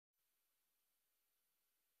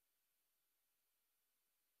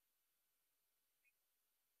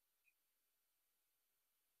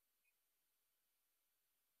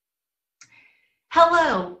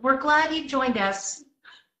Hello, we're glad you've joined us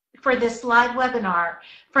for this live webinar,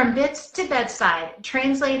 From Bits to Bedside,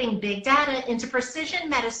 Translating Big Data into Precision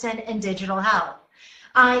Medicine and Digital Health.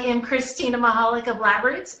 I am Christina Mahalik of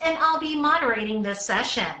Labroots, and I'll be moderating this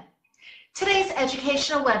session. Today's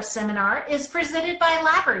educational web seminar is presented by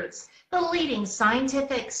Labroots, the leading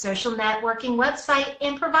scientific social networking website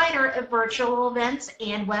and provider of virtual events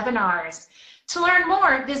and webinars. To learn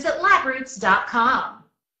more, visit labroots.com.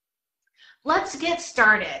 Let's get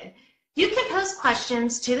started. You can pose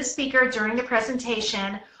questions to the speaker during the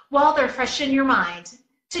presentation while they're fresh in your mind.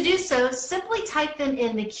 To do so, simply type them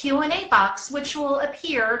in the Q&A box, which will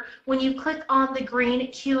appear when you click on the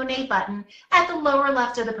green Q&A button at the lower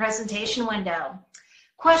left of the presentation window.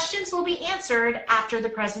 Questions will be answered after the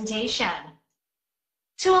presentation.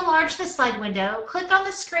 To enlarge the slide window, click on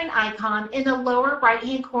the screen icon in the lower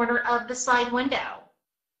right-hand corner of the slide window.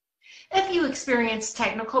 If you experience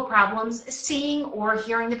technical problems seeing or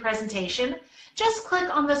hearing the presentation, just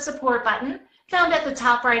click on the support button found at the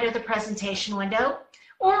top right of the presentation window,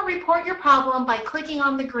 or report your problem by clicking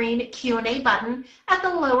on the green Q&A button at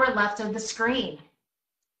the lower left of the screen.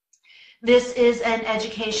 This is an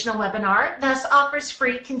educational webinar, thus offers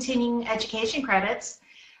free continuing education credits.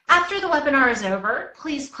 After the webinar is over,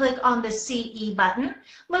 please click on the CE button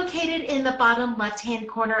located in the bottom left-hand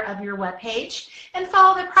corner of your web page and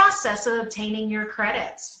follow the process of obtaining your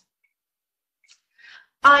credits.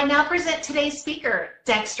 I now present today's speaker,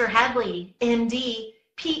 Dexter Hadley, MD,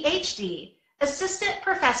 PhD, Assistant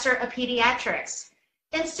Professor of Pediatrics,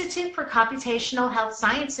 Institute for Computational Health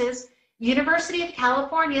Sciences, University of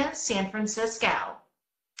California, San Francisco.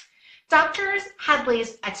 Dr.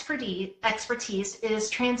 Hadley's expertise is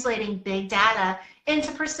translating big data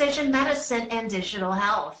into precision medicine and digital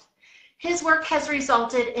health. His work has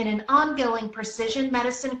resulted in an ongoing precision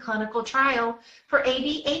medicine clinical trial for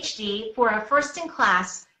ADHD for a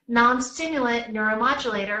first-in-class non-stimulant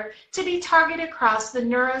neuromodulator to be targeted across the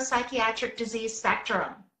neuropsychiatric disease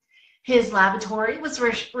spectrum. His laboratory was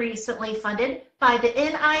recently funded by the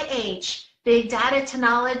NIH Big Data to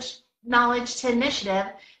Knowledge Initiative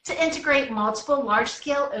to integrate multiple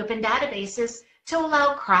large-scale open databases to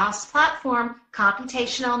allow cross-platform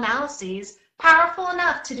computational analyses powerful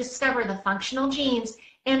enough to discover the functional genes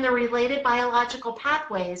and the related biological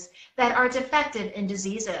pathways that are defective in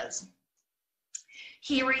diseases.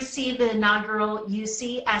 He received the inaugural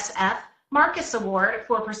UCSF Marcus Award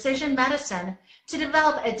for Precision Medicine to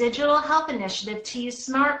develop a digital health initiative to use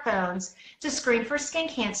smartphones to screen for skin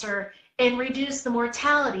cancer and reduce the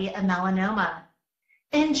mortality of melanoma.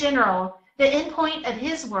 In general, the endpoint of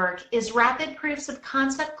his work is rapid proofs of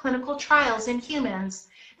concept clinical trials in humans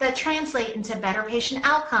that translate into better patient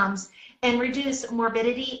outcomes and reduce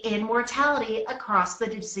morbidity and mortality across the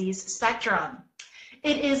disease spectrum.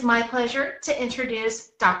 It is my pleasure to introduce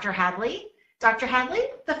Dr. Hadley. Dr. Hadley,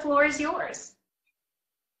 the floor is yours.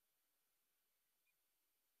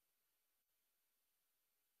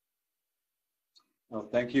 Well,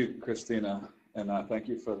 thank you, Christina, and thank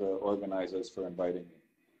you for the organizers for inviting me.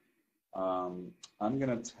 I'm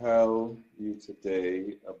going to tell you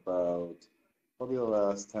today about probably the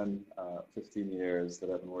last 10, 15 years that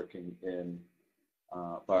I've been working in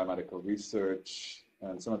biomedical research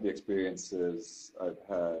and some of the experiences I've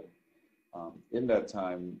had in that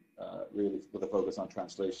time, really with a focus on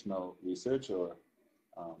translational research or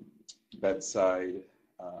bedside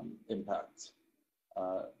impact.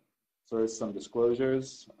 First, some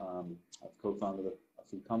disclosures. I've co-founded a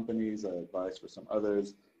few companies, I advise for some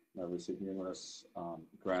others, and I've received numerous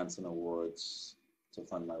grants and awards to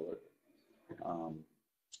fund my work.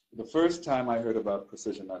 The first time I heard about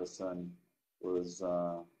precision medicine was,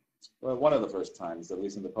 well, one of the first times, at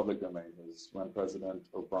least in the public domain, was when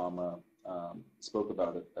President Obama spoke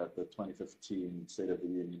about it at the 2015 State of the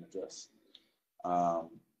Union address.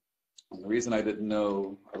 And the reason I didn't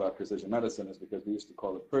know about precision medicine is because we used to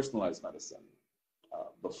call it personalized medicine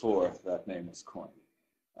before that name was coined.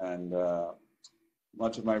 And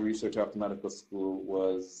much of my research after medical school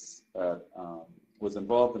was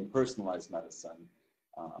involved in personalized medicine,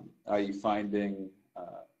 i.e. finding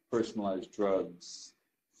personalized drugs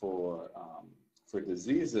for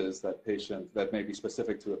diseases that may be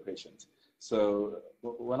specific to a patient. So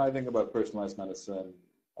when I think about personalized medicine,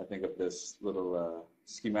 I think of this little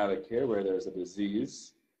schematic here where there's a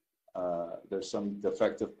disease, there's some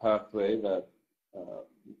defective pathway that,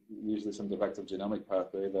 usually some defective genomic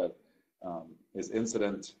pathway that is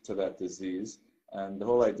incident to that disease. And the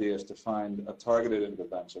whole idea is to find a targeted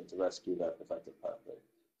intervention to rescue that defective pathway.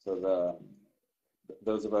 So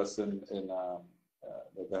those of us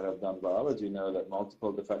that have done biology know that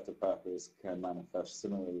multiple defective pathways can manifest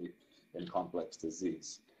similarly in complex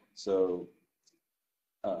disease. So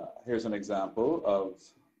here's an example of,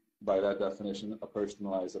 by that definition, a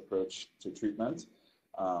personalized approach to treatment,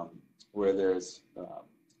 where there's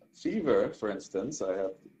fever, for instance. I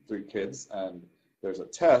have 3 kids, and there's a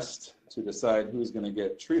test to decide who's going to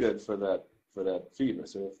get treated for that fever.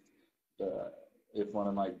 So if one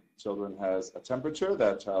of my children has a temperature,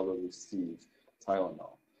 that child will receive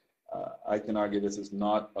Tylenol. I can argue this is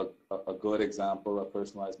not a good example of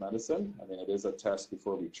personalized medicine. I mean, it is a test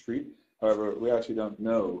before we treat. However, we actually don't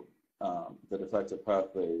know the defective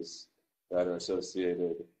pathways that are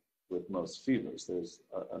associated with most fevers. There's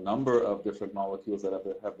a number of different molecules that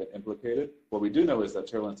have been implicated. What we do know is that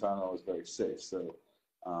Tylenol is very safe. So,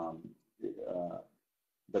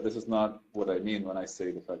 but this is not what I mean when I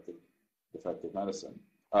say defective medicine.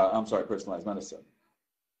 I'm sorry, personalized medicine.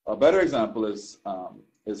 A better example is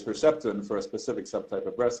Herceptin for a specific subtype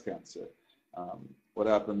of breast cancer. What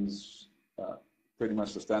happens, pretty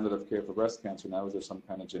much the standard of care for breast cancer now is there's some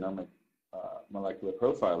kind of genomic molecular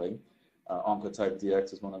profiling. Oncotype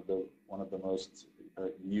DX is one of the most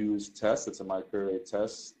used tests. It's a microarray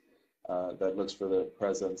test that looks for the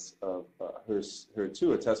presence of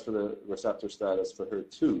HER2, a test for the receptor status for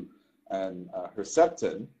HER2. And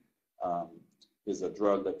Herceptin is a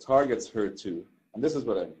drug that targets HER2. And this is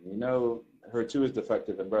what I mean. We know HER2 is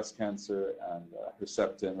defective in breast cancer, and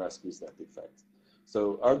Herceptin rescues that defect.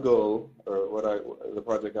 So our goal, or the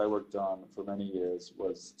project I worked on for many years,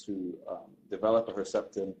 was to develop a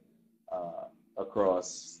Herceptin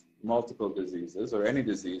across multiple diseases, or any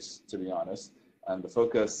disease, to be honest. And the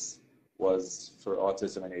focus was for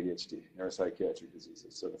autism and ADHD, neuropsychiatric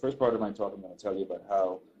diseases. So the first part of my talk, I'm going to tell you about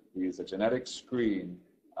how we use a genetic screen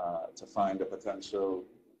to find a potential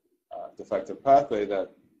defective pathway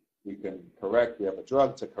that we can correct. We have a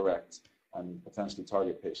drug to correct and potentially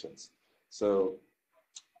target patients. So,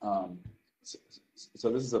 so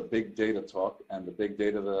this is a big data talk, and the big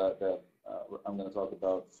data that I'm going to talk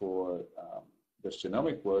about for this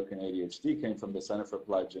genomic work in ADHD came from the Center for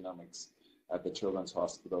Applied Genomics at the Children's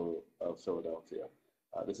Hospital of Philadelphia.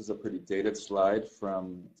 This is a pretty dated slide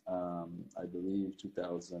from, I believe,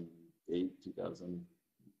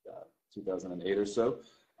 2008 or so.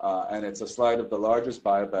 And it's a slide of the largest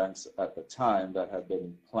biobanks at the time that had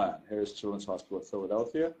been planned. Here's Children's Hospital of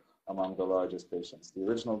Philadelphia, among the largest patients. The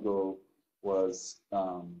original goal was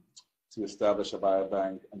to establish a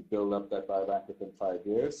biobank and build up that biobank within 5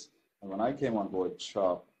 years. And when I came on board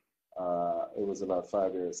CHOP, it was about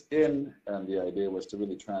 5 years in, and the idea was to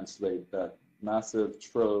really translate that massive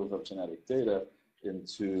trove of genetic data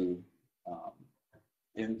into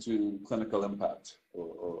clinical impact,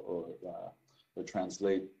 or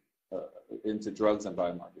translate into drugs and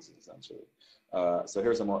biomarkers, essentially. So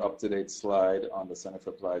here's a more up-to-date slide on the Center for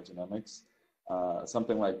Applied Genomics.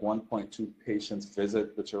 Something like 1.2 patients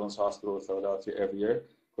visit the Children's Hospital of Philadelphia every year.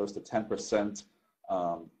 Close to 10%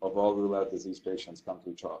 of all rule-out disease patients come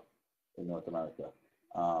through CHOP in North America.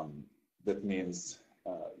 That means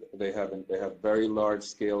they have very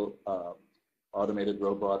large-scale automated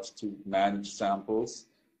robots to manage samples.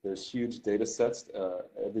 There's huge data sets.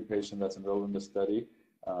 Every patient that's enrolled in the study,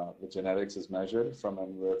 the genetics is measured from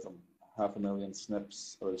anywhere from 500,000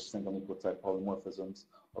 SNPs, or single nucleotide polymorphisms,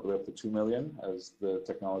 all the way up to 2 million as the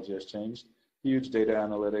technology has changed. Huge data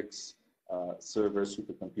analytics, servers,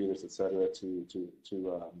 supercomputers, et cetera, to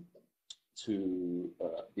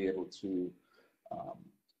be able to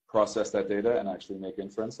process that data and actually make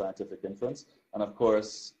inference, scientific inference. And of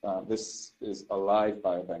course, this is a live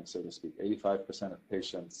biobank, so to speak. 85% of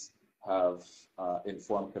patients have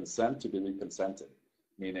informed consent to be reconsented,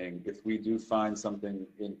 meaning if we do find something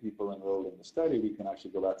in people enrolled in the study, we can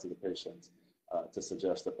actually go back to the patient to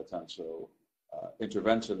suggest a potential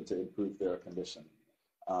intervention to improve their condition.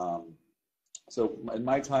 So in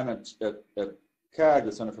my time at CAG,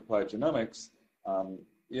 the Center for Applied Genomics, I'm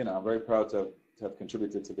very proud to have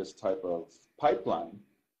contributed to this type of pipeline,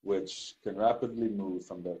 which can rapidly move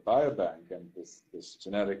from the biobank and this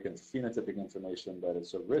genetic and phenotypic information that is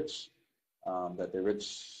so rich, that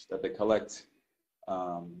they collect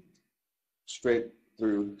straight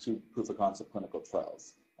through to proof of concept clinical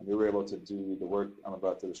trials. And we were able to do the work I'm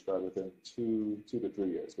about to describe within 2 to 3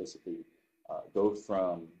 years, basically go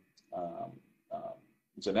from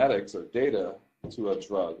genetics or data to a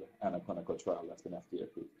drug and a clinical trial that's been FDA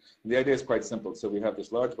approved. And the idea is quite simple. So we have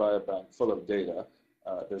this large biobank full of data.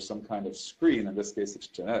 There's some kind of screen. In this case, it's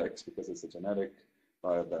genetics, because it's a genetic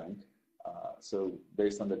biobank. So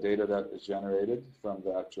based on the data that is generated from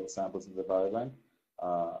the actual samples in the biobank,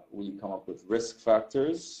 we come up with risk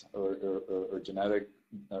factors or genetic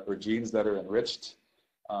or genes that are enriched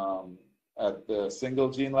at the single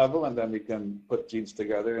gene level, and then we can put genes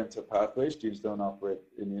together into pathways. Genes don't operate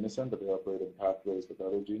in unison, but they operate in pathways with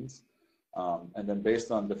other genes. And then based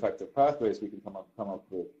on defective pathways, we can come up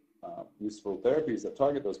with useful therapies that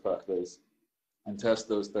target those pathways and test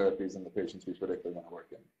those therapies in the patients we predict are going to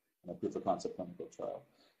work in a proof of concept clinical trial.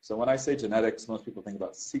 So when I say genetics, most people think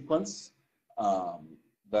about sequence.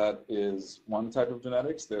 That is one type of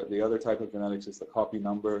genetics. The other type of genetics is the copy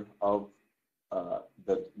number of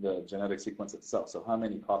the genetic sequence itself. So how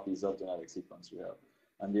many copies of genetic sequence we have.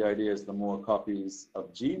 And the idea is the more copies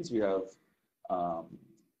of genes we have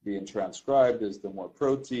being transcribed is the more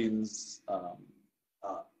proteins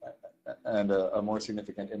and a more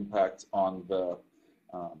significant impact on the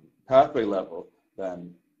pathway level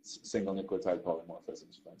than single nucleotide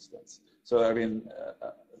polymorphisms, for instance. So I mean,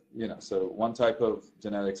 so one type of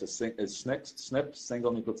genetics is SNP,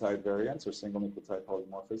 single nucleotide variants, or single nucleotide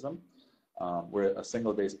polymorphism, where a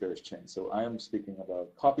single base pair is changed. So I am speaking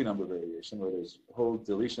about copy number variation, where there's whole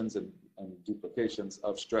deletions and duplications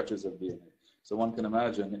of stretches of DNA. So one can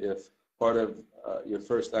imagine if part of your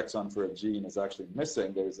first exon for a gene is actually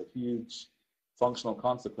missing, there's a huge functional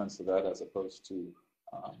consequence to that, as opposed to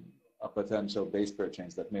a potential base pair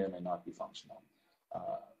change that may or may not be functional.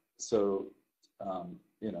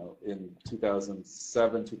 In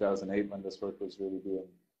 2007, 2008, when this work was really being,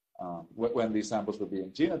 when these samples were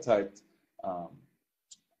being genotyped,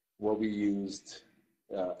 what we used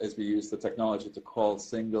is we used the technology to call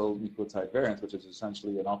single nucleotide variants, which is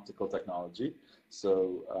essentially an optical technology.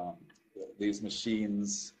 So these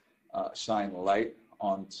machines shine light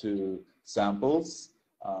onto samples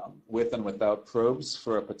with and without probes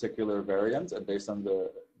for a particular variant, and based on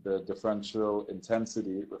the differential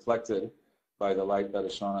intensity reflected by the light that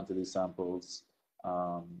is shown onto these samples,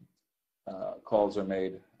 calls are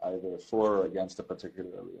made either for or against a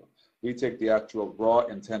particular allele. We take the actual raw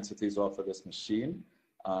intensities off of this machine.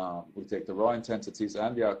 We take the raw intensities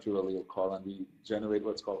and the actual allele call, and we generate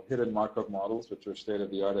what's called hidden Markov models, which were state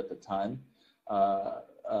of the art at the time,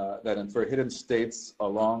 that infer hidden states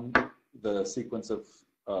along the sequence of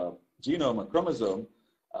genome or chromosome,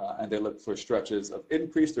 and they look for stretches of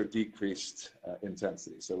increased or decreased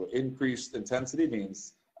intensity. So increased intensity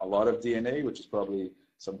means a lot of DNA, which is probably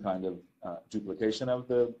some kind of duplication of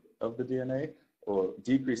the DNA, or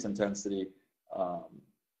decreased intensity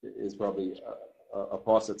is probably a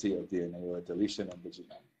paucity of DNA or a deletion of the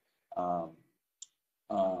genome.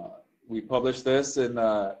 We published this in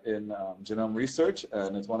Genome Research,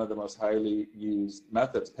 and it's one of the most highly used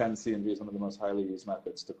methods. PEN-CNV is one of the most highly used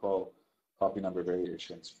methods to call copy number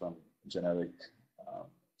variations from genetic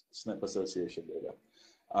SNP association data.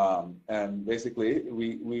 And basically,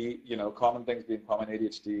 common things being common,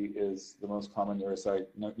 ADHD is the most common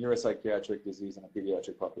neuropsychiatric disease in a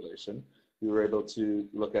pediatric population. We were able to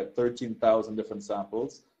look at 13,000 different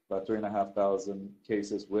samples, about 3,500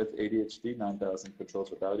 cases with ADHD, 9,000 controls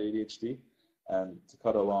without ADHD. And to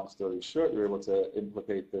cut a long story short, we were able to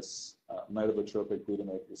implicate this metabotropic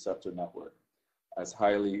glutamate receptor network as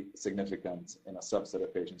highly significant in a subset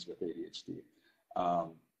of patients with ADHD.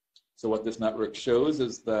 So what this network shows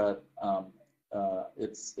is that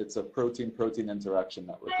it's a protein-protein interaction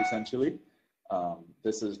network, essentially.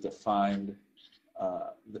 This is defined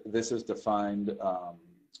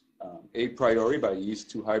a priori by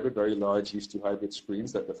yeast-2 hybrid, very large yeast-2 hybrid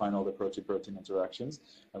screens that define all the protein-protein interactions.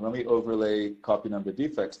 And when we overlay copy number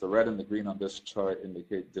defects, the red and the green on this chart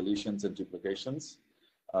indicate deletions and duplications,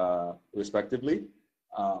 respectively.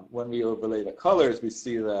 When we overlay the colors, we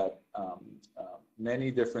see that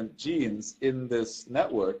many different genes in this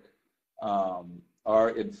network are,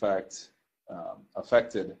 in fact,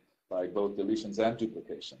 affected by both deletions and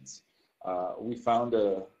duplications. We found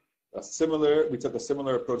we took a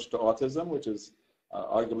similar approach to autism, which is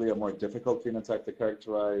arguably a more difficult phenotype to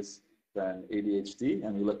characterize than ADHD,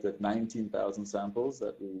 and we looked at 19,000 samples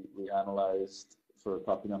that we analyzed for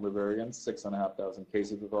copy number variants, 6,500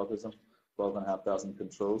 cases with autism, 12,500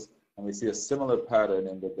 controls, and we see a similar pattern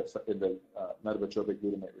in the metabotropic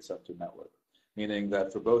glutamate receptor network, meaning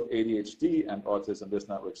that for both ADHD and autism, this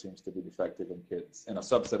network seems to be defective in kids, in a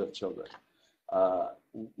subset of children.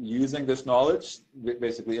 Using this knowledge,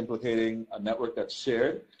 basically implicating a network that's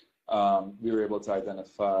shared, we were able to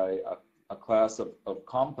identify a class of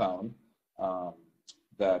compound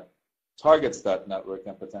that targets that network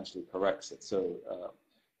and potentially corrects it. So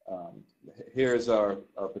here's our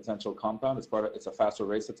potential compound. It's a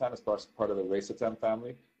phosphoracetam. It's part of the racetam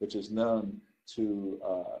family, which is known to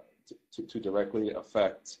directly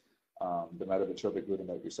affect the metabotropic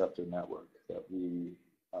glutamate receptor network that we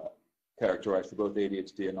characterized for both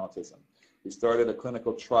ADHD and autism. We started a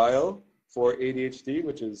clinical trial for ADHD,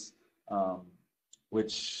 which is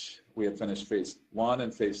which we had finished phase 1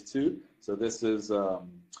 and phase 2. So this is,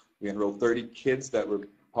 we enrolled 30 kids that were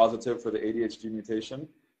positive for the ADHD mutation,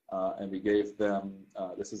 and we gave them,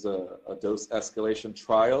 this is a dose escalation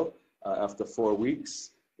trial. After 4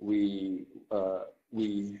 weeks, we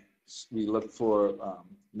looked for,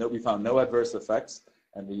 we found no adverse effects,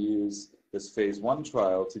 and we used this phase 1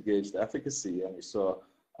 trial to gauge the efficacy, and we saw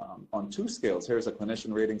on 2 scales. Here's a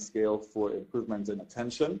clinician rating scale for improvement in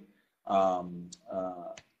attention,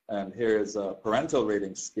 and here is a parental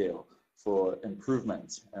rating scale for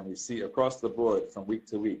improvement, and we see across the board from week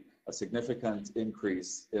to week a significant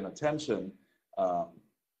increase in attention,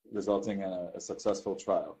 resulting in a successful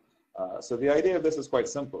trial. So the idea of this is quite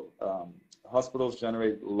simple. Hospitals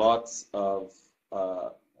generate lots of,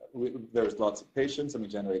 there's lots of patients, and we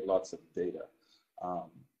generate lots of data.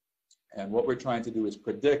 And what we're trying to do is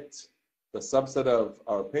predict the subset of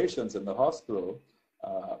our patients in the hospital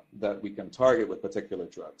that we can target with particular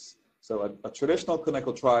drugs. So a traditional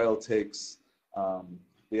clinical trial takes,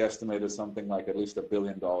 the estimate is something like at least $1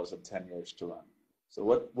 billion in 10 years to run. So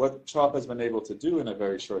what CHOP has been able to do in a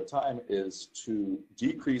very short time is to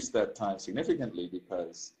decrease that time significantly,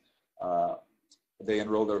 because they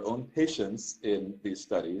enroll their own patients in these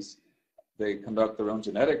studies. They conduct their own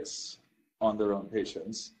genetics on their own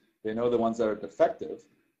patients. They know the ones that are defective.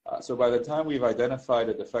 So by the time we've identified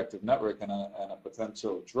a defective network and a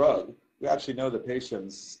potential drug, we actually know the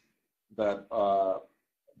patients that are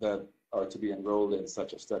to be enrolled in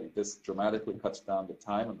such a study. This dramatically cuts down the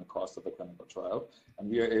time and the cost of the clinical trial, and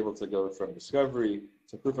we are able to go from discovery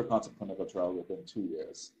to proof of concept clinical trial within 2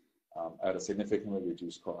 years at a significantly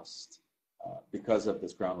reduced cost because of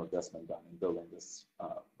this groundwork that's been done in building this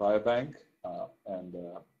biobank and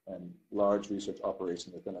large research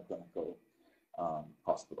operation within a clinical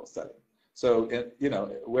hospital setting. So,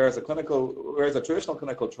 whereas a traditional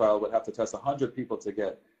clinical trial would have to test 100 people to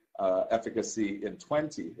get efficacy in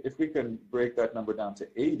 20, if we can break that number down to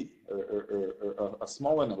 80 or a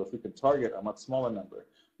smaller number, if we can target a much smaller number,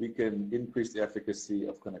 we can increase the efficacy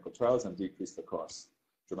of clinical trials and decrease the cost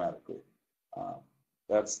dramatically.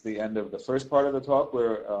 That's the end of the first part of the talk,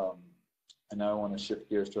 where and now I want to shift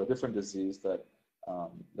gears to a different disease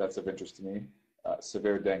that's of interest to me,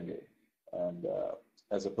 severe dengue. And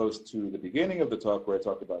as opposed to the beginning of the talk where I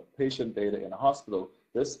talked about patient data in a hospital,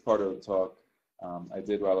 this part of the talk I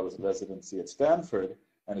did while I was in residency at Stanford,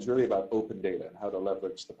 and it's really about open data and how to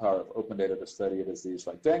leverage the power of open data to study a disease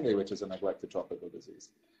like dengue, which is a neglected tropical disease.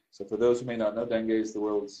 So for those who may not know, dengue is the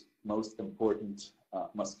world's most important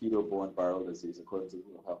mosquito-borne viral disease, according to the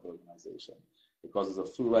World Health Organization. It causes a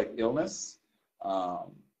flu-like illness.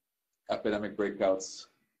 Epidemic breakouts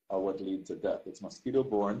are what lead to death. It's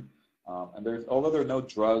mosquito-borne, and although there are no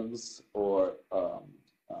drugs or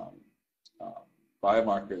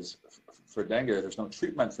biomarkers for dengue, there's no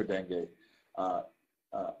treatment for dengue.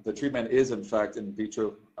 The treatment is in fact in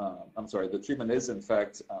vitro, the treatment is in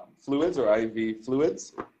fact fluids or IV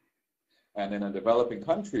fluids. And in a developing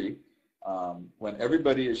country, when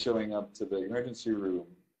everybody is showing up to the emergency room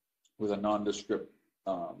with a nondescript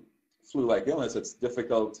flu-like illness, it's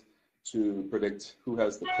difficult to predict who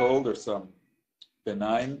has the cold or some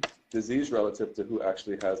benign disease relative to who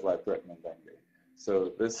actually has life-threatening dengue.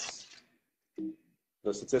 So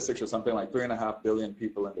the statistics are something like 3.5 billion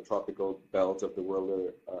people in the tropical belt of the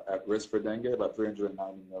world are at risk for dengue. About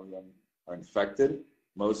 390 million are infected.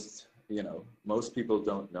 Most people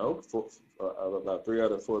don't know. About 3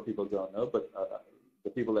 out of 4 people don't know, but the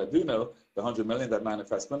people that do know, the 100 million that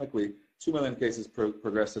manifest clinically, 2 million cases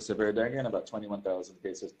progress to severe dengue, and about 21,000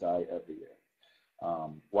 cases die every year.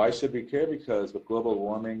 Why should we care? Because with global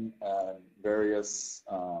warming and various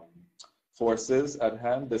forces at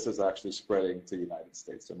hand, this is actually spreading to the United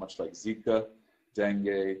States. So much like Zika,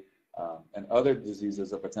 dengue, and other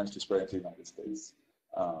diseases are potentially spreading to the United States.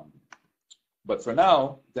 But for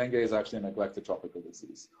now, dengue is actually a neglected tropical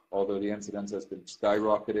disease, although the incidence has been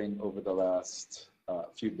skyrocketing over the last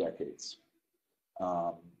few decades.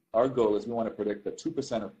 Our goal is we want to predict the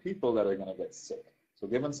 2% of people that are going to get sick. So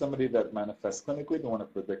given somebody that manifests clinically, we want to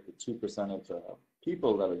predict the 2% of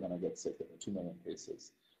people that are going to get sick in the 2 million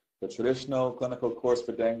cases. The traditional clinical course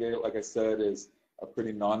for dengue, like I said, is a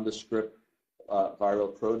pretty nondescript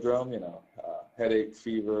viral prodrome, headache,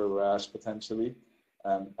 fever, rash potentially.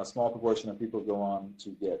 And a small proportion of people go on to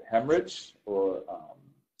get hemorrhage or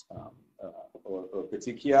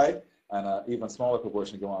petechiae, and an even smaller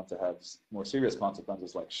proportion go on to have more serious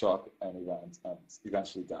consequences like shock and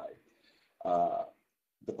eventually die.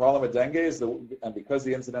 The problem with dengue is, and because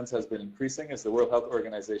the incidence has been increasing, is the World Health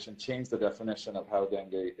Organization changed the definition of how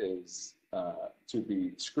dengue is to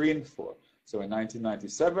be screened for. So in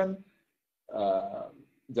 1997,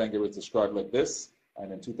 dengue was described like this,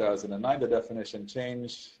 and in 2009 the definition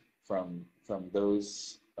changed from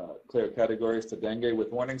those clear categories to dengue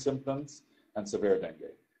with warning symptoms and severe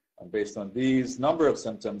dengue. And based on these number of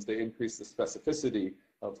symptoms, they increased the specificity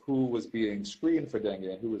of who was being screened for dengue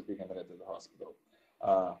and who was being admitted to the hospital.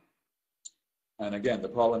 And again, the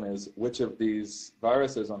problem is which of these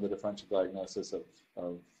viruses on the differential diagnosis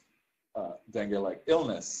of dengue-like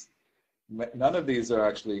illness, none of these are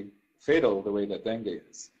actually fatal the way that dengue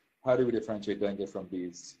is. How do we differentiate dengue from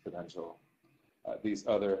these potential, these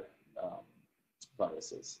other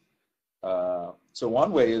viruses? So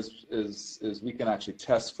one way is we can actually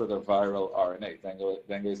test for the viral RNA.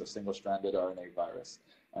 Dengue is a single-stranded RNA virus.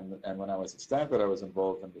 And when I was at Stanford, I was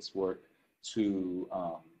involved in this work to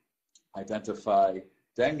identify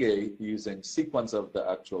dengue using sequence of the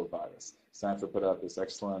actual virus. Stanford put out this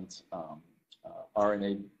excellent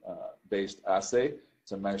RNA-based assay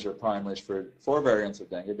to measure primers for 4 variants of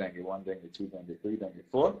dengue: dengue 1, dengue 2, dengue 3, dengue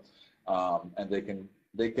 4. And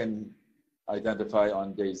they can identify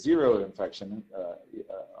on day 0 of infection,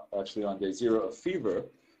 actually on day 0 of fever,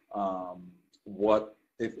 what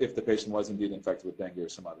if the patient was indeed infected with dengue or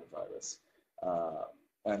some other virus.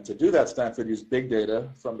 And to do that, Stanford used big data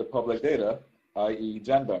from the public data, i.e.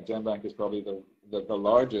 GenBank. GenBank is probably the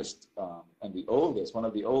largest and the oldest, one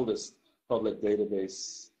of the oldest public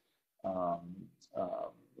database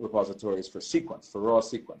repositories for sequence, for raw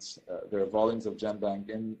sequence. There are volumes of GenBank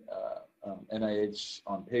in NIH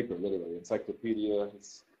on paper, literally, encyclopedia.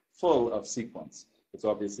 It's full of sequence. It's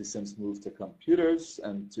obviously since moved to computers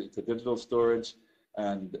and to digital storage.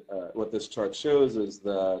 And what this chart shows is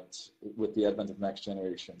that with the advent of next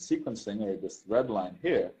generation sequencing, or this red line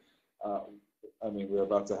here, I mean, we're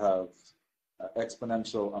about to have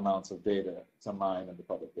exponential amounts of data to mine in the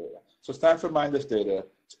public data. So Stanford mined this data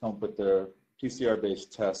to come up with their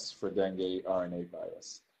PCR-based tests for dengue RNA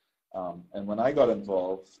virus. And when I got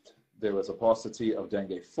involved, there was a paucity of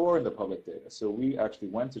dengue 4 in the public data. So we actually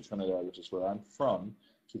went to Trinidad, which is where I'm from,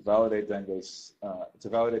 to validate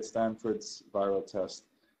Stanford's viral test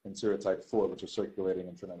in serotype 4, which was circulating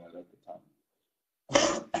in Trinidad at the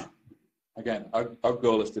time. Again, our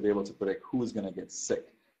goal is to be able to predict who's going to get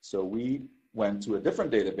sick. So we went to a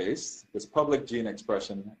different database, this public gene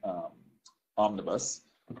expression omnibus,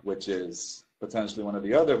 which is potentially one of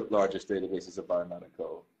the other largest databases of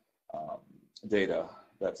biomedical data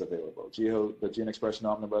that's available. The Gene Expression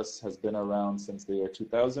Omnibus has been around since the year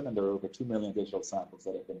 2000, and there are over 2 million digital samples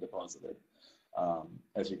that have been deposited.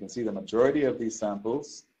 As you can see, the majority of these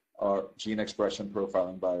samples are gene expression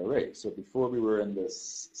profiling by array. So before we were in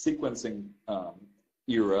this sequencing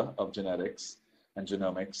era of genetics and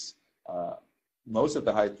genomics, most of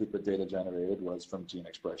the high throughput data generated was from gene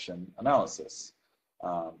expression analysis.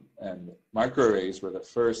 And microarrays were the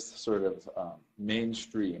first sort of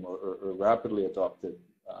mainstream or rapidly adopted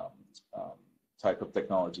type of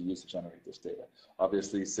technology used to generate this data.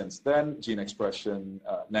 Obviously, since then, gene expression,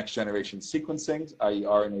 next generation sequencing, i.e.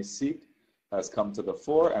 RNA-seq, has come to the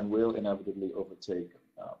fore and will inevitably overtake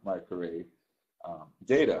microarray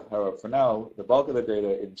data. However, for now, the bulk of the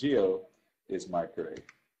data in geo is microarray.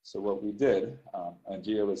 So what we did, and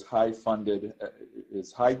geo is high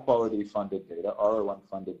quality funded data, R01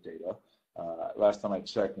 funded data. Last time I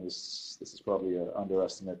checked, and this is probably an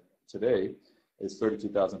underestimate today, is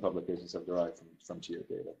 32,000 publications have derived from geo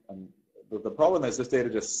data. And the problem is this data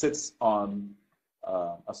just sits on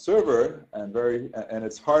a server and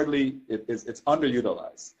it's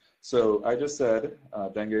underutilized. So I just said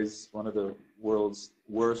dengue is one of the world's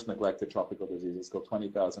worst neglected tropical diseases, killed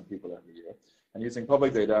 20,000 people every year. And using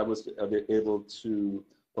public data, I was able to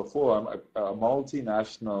perform a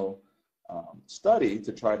multinational study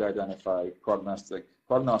to try to identify prognostic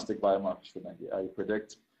biomarkers for dengue. I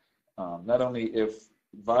predict not only if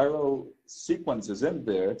viral sequence is in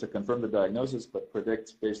there to confirm the diagnosis, but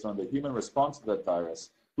predict based on the human response to that virus,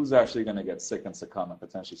 who's actually going to get sick and succumb and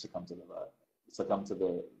potentially succumb to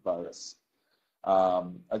the virus.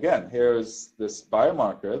 Again, here's this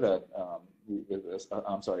biomarker that,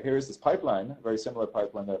 here's this pipeline, a very similar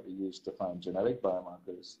pipeline that we use to find genetic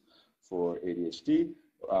biomarkers for ADHD.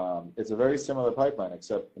 It's a very similar pipeline,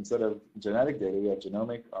 except instead of genetic data, we have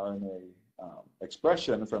genomic RNA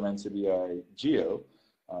expression from NCBI Geo.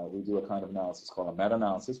 We do a kind of analysis called a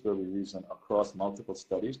meta-analysis, where we reason across multiple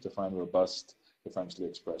studies to find robust differentially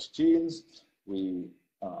expressed genes. We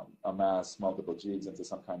amass multiple genes into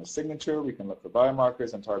some kind of signature. We can look for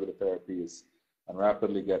biomarkers and targeted therapies and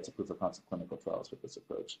rapidly get to proof of concept clinical trials with this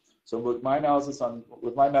approach. So with my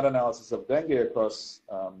meta-analysis of dengue across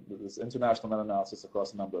this international meta-analysis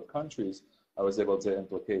across a number of countries, I was able to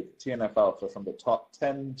implicate TNF-alpha from the top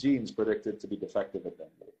 10 genes predicted to be defective at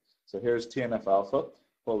dengue. So here's TNF-alpha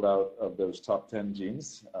pulled out of those top 10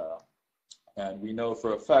 genes. And we know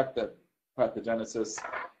for a fact that pathogenesis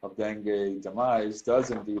of dengue demise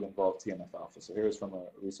does indeed involve TNF-alpha. So here's from a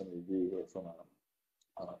recent review, or from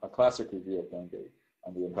a classic review of dengue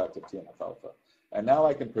on the impact of TNF-alpha. And now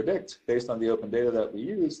I can predict, based on the open data that we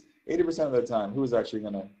use, 80% of the time who's actually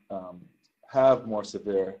going to have more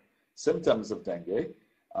severe symptoms of dengue.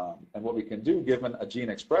 And what we can do, given a gene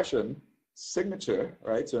expression signature,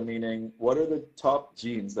 right? So meaning, what are the top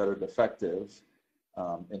genes that are defective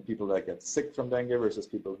in people that get sick from dengue versus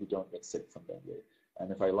people who don't get sick from dengue?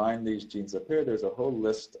 And if I line these genes up here, there's a whole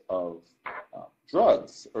list of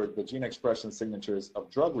drugs, or the gene expression signatures of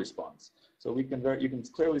drug response. So we can you can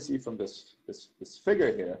clearly see from this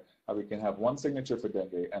figure here how we can have one signature for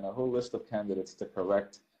dengue and a whole list of candidates to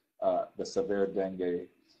correct the severe dengue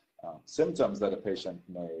symptoms that a patient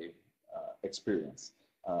may experience.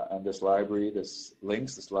 And this library, this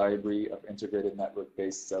library of integrated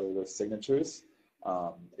network-based cellular signatures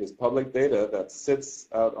is public data that sits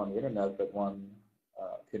out on the internet that one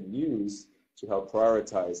can use to help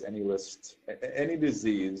prioritize any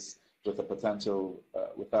disease with a potential,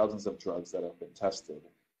 with thousands of drugs that have been tested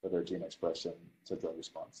for their gene expression to drug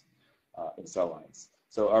response in cell lines.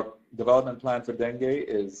 So our development plan for dengue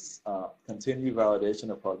is continued validation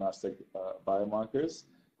of prognostic biomarkers.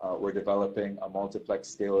 We're developing a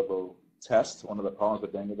multiplex scalable test. One of the problems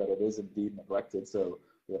with dengue is that it is indeed neglected. So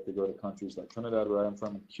we have to go to countries like Trinidad, where I'm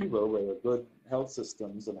from, and Cuba, where there are good health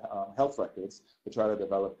systems and health records to try to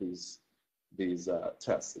develop these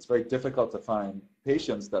tests. It's very difficult to find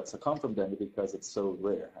patients that succumb from dengue because it's so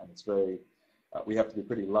rare, and it's very, we have to be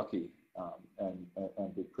pretty lucky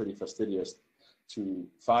and be pretty fastidious to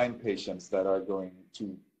find patients that are going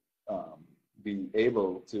to be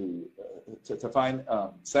able to find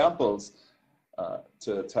samples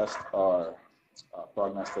to test our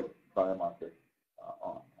prognostic biomarker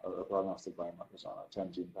prognostic biomarkers on our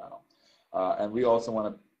 10 gene panel. And we also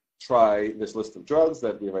want to try this list of drugs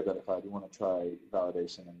that we have identified. We want to try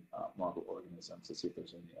validation in model organisms to see if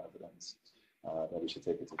there's any evidence that we should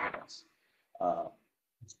take it to humans.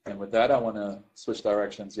 And with that, I want to switch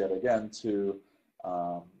directions yet again to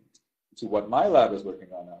what my lab is working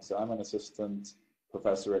on now. So I'm an assistant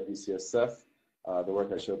professor at UCSF. The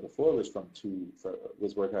work I showed before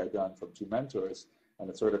was work I had done from two mentors, and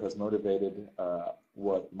it sort of has motivated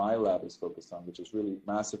what my lab is focused on, which is really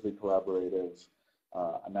massively collaborative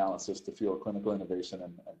analysis to fuel clinical innovation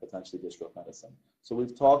and potentially disrupt medicine. So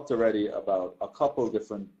we've talked already about a couple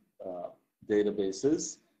different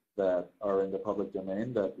databases that are in the public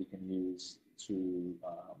domain that we can use to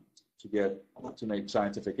make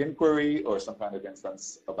scientific inquiry or some kind of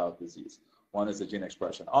inference about disease. One is the gene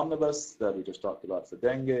expression omnibus that we just talked about for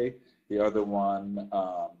dengue. The other one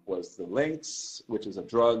was the LINKS, which is a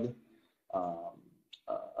drug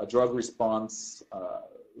response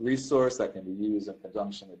resource that can be used in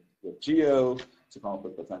conjunction with GEO to come up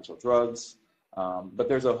with potential drugs. But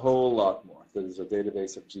there's a whole lot more. There's a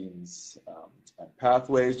database of genes and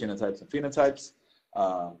pathways, genotypes and phenotypes.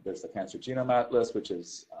 There's the Cancer Genome Atlas, which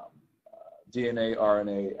is DNA,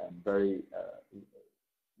 RNA, and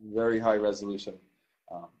very high resolution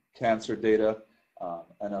cancer data,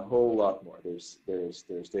 and a whole lot more. There's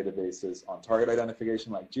databases on target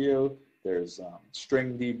identification like GEO. There's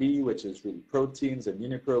StringDB, which is really proteins, and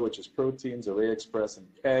UniPro, which is proteins, ArrayExpress, and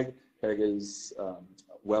KEGG. KEGG is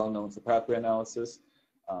well known for pathway analysis.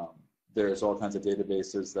 There's all kinds of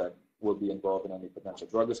databases that will be involved in any potential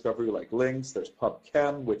drug discovery, like LINKS. There's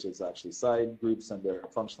PubChem, which is actually side groups and their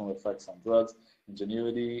functional effects on drugs.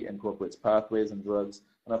 Ingenuity incorporates pathways and drugs.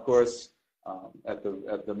 And of course, at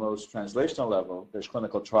the most translational level, there's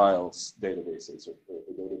clinical trials databases, or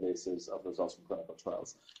the databases of results from clinical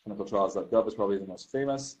trials. Clinicaltrials.gov is probably the most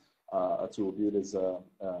famous. A tool viewed as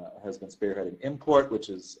has been spearheading IMPORT, which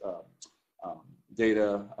is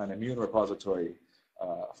data, an immune repository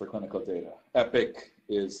for clinical data. EPIC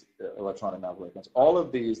is electronic medical records. All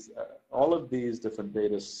of these different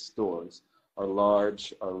data stores are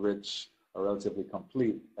large, are rich, are relatively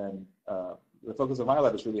complete, and the focus of my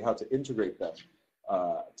lab is really how to integrate them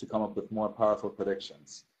to come up with more powerful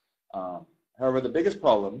predictions. However, the biggest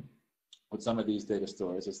problem with some of these data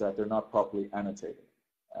stores is that they're not properly annotated.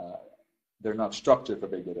 They're not structured for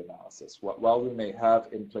big data analysis. While we may have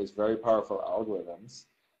in place very powerful algorithms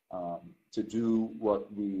to do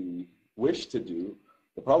what we wish to do,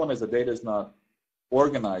 the problem is the data is not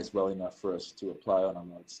organized well enough for us to apply on a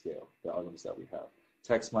large scale, the algorithms that we have.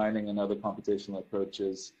 Text mining and other computational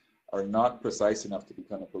approaches are not precise enough to be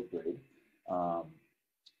clinical grade.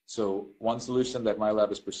 So one solution that my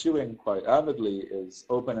lab is pursuing quite avidly is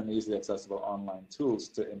open and easily accessible online tools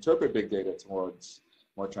to interpret big data towards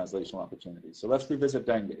more translational opportunities. So let's revisit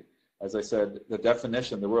dengue. As I said, the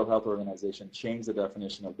definition, the World Health Organization changed the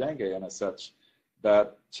definition of dengue, and as such,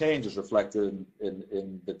 that change is reflected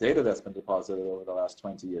in the data that's been deposited over the last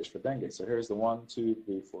 20 years for dengue. So here's the 1, 2,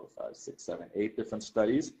 3, 4, 5, 6, 7, 8 different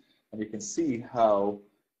studies, and you can see how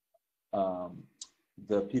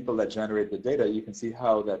the people that generate the data, you can see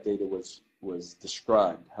how that data was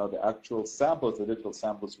described, how the actual samples, the digital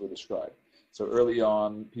samples were described. So early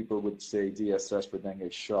on, people would say DSS for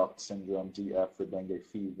dengue shock syndrome, DF for dengue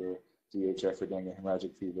fever, DHF for dengue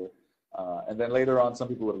hemorrhagic fever. And then later on, some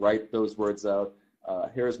people would write those words out.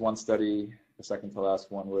 Here's one study, the second to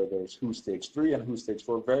last one, where there's WHO stage 3 and WHO stage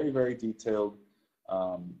 4, very, very detailed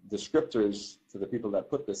descriptors to the people that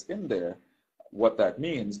put this in there, what that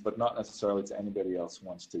means, but not necessarily to anybody else who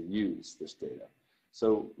wants to use this data.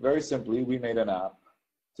 So very simply, we made an app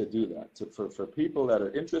to do that, for people that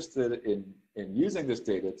are interested in using this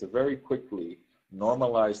data to very quickly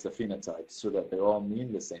normalize the phenotypes so that they all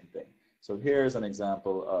mean the same thing. So here's an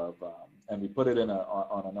example of, and we put it on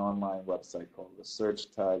an online website called the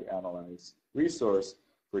Search Tag Analyze resource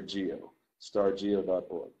for GEO,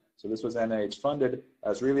 stargeo.org. So this was NIH funded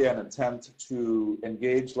as really an attempt to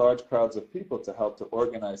engage large crowds of people to help to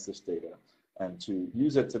organize this data and to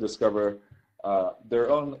use it to discover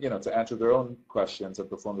their own, to answer their own questions and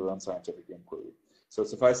perform their own scientific inquiry. So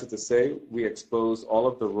suffice it to say, we expose all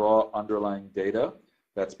of the raw underlying data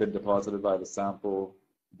that's been deposited by the sample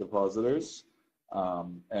depositors,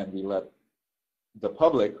 and we let the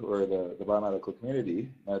public or the biomedical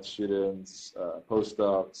community, med students,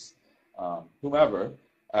 postdocs, whomever,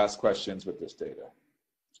 ask questions with this data.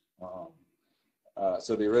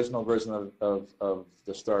 So the original version of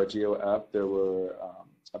the StarGeo app, there were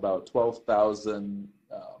about 12,000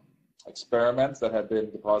 experiments that had been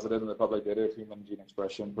deposited in the public data of human gene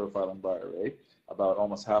expression profiling by array, about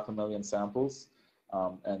almost 500,000 samples.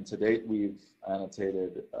 And to date, we've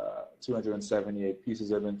annotated 278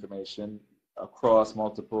 pieces of information across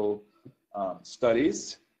multiple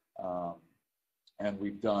studies, and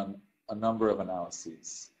we've done a number of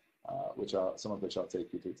analyses, some of which I'll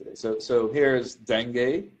take you through today. So here's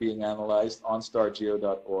dengue being analyzed on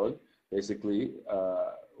stargeo.org. Basically,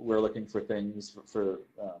 we're looking for things for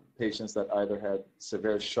patients that either had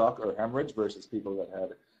severe shock or hemorrhage versus people that had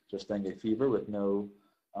just dengue fever with no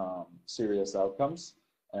serious outcomes.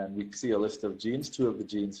 And we see a list of genes. 2 of the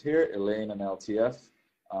genes here, Elaine and LTF,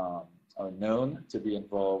 are known to be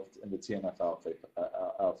involved in the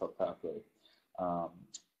TNF-alpha pathway.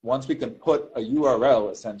 Once we can put a URL,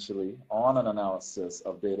 essentially, on an analysis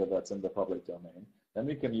of data that's in the public domain, then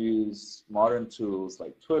we can use modern tools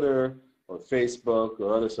like Twitter or Facebook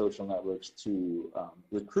or other social networks to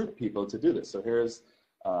recruit people to do this. So here's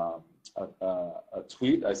a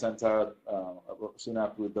tweet I sent out soon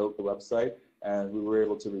after we built the website, and we were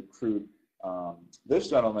able to recruit this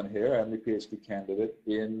gentleman here, MD PhD candidate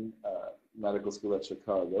in medical school at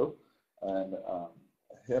Chicago, and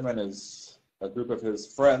him and a group of his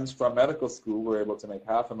friends from medical school were able to make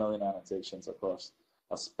 500,000 annotations across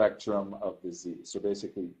a spectrum of disease. So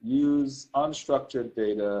basically use unstructured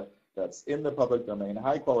data that's in the public domain,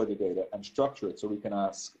 high quality data, and structure it so we can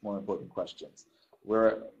ask more important questions.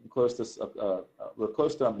 We're close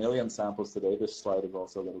to 1 million samples today. This slide is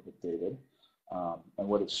also a little bit dated. And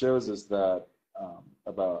what it shows is that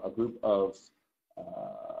about a group of,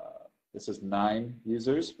 this is 9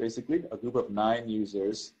 users, basically, a group of 9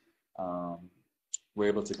 users were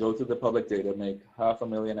able to go through the public data, make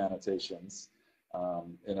 500,000 annotations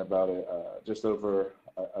in about just over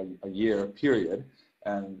a year period.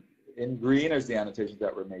 And in green is the annotations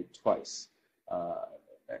that were made twice,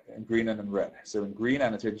 in green and in red. So in green,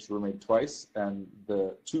 annotations were made twice, and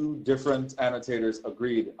the 2 different annotators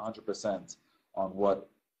agreed 100% on what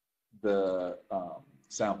the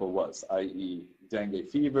sample was, i.e. dengue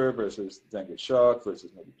fever versus dengue shock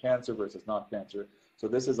versus maybe cancer versus not cancer. So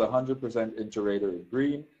this is 100% inter-rater in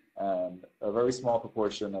green, and a very small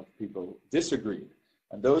proportion of people disagreed.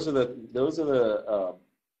 And those are the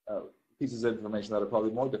pieces of information that are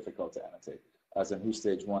probably more difficult to annotate, as in WHO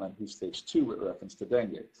stage 1 and WHO stage 2 with reference to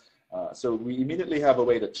dengue. So we immediately have a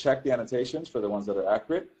way to check the annotations for the ones that are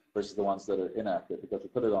accurate versus the ones that are inaccurate, because we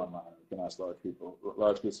put it online and we can ask large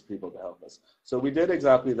groups of people to help us. So we did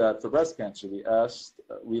exactly that for breast cancer.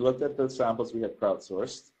 We looked at the samples we had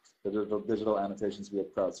crowdsourced, the digital annotations we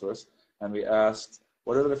had crowdsourced, and we asked,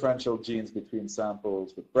 what are the differential genes between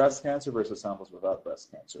samples with breast cancer versus samples without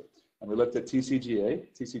breast cancer? And we looked at TCGA.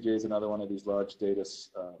 TCGA is another one of these large data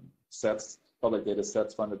sets, public data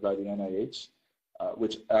sets funded by the NIH.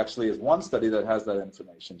 which actually is one study that has that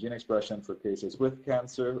information, gene expression for cases with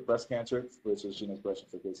cancer, breast cancer, versus gene expression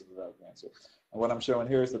for cases without cancer. And what I'm showing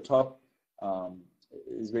here is the top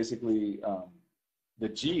is basically the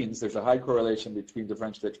genes. There's a high correlation between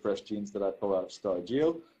differentially expressed genes that I pull out of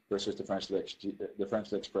STAR-GEO versus differentially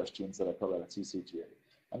expressed genes that I pull out of TCGA.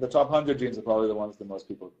 And the top 100 genes are probably the ones that most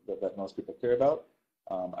people care about.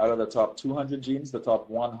 Out of the top 200 genes, the top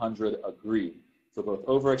 100 agree for both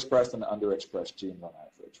overexpressed and underexpressed genes on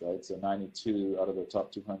average, right? So 92 out of the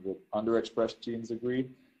top 200 underexpressed genes agree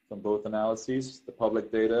from both analyses, the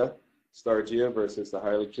public data, STAR-GEO versus the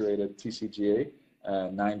highly curated TCGA,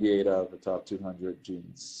 and 98 out of the top 200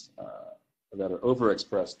 genes that are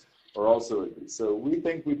overexpressed are also agree. So we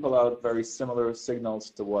think we pull out very similar signals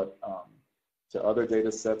to what to other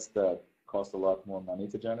data sets that cost a lot more money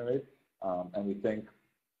to generate, and we think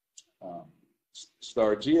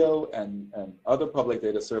STAR-GEO and other public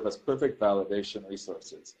data serve as perfect validation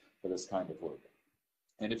resources for this kind of work.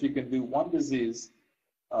 And if you can do one disease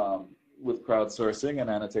with crowdsourcing and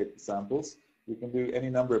annotate the samples, you can do any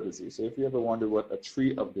number of diseases. So if you ever wonder what a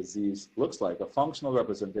tree of disease looks like, a functional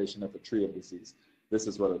representation of a tree of disease, this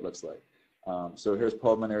is what it looks like. So here's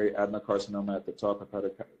pulmonary adenocarcinoma at the top,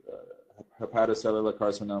 hepatocellular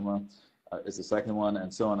carcinoma is the second one,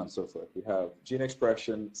 and so on and so forth. We have gene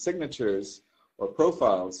expression signatures or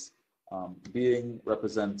profiles being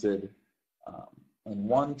represented in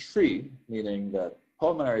one tree, meaning that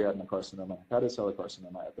pulmonary adenocarcinoma, hepatocellular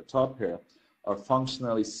carcinoma at the top here are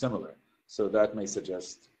functionally similar. So that may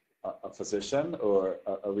suggest a physician or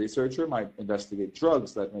a researcher might investigate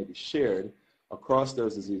drugs that may be shared across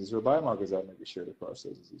those diseases or biomarkers that may be shared across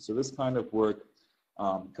those diseases. So this kind of work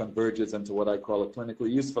converges into what I call a clinically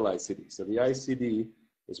useful ICD. So the ICD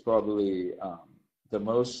is probably the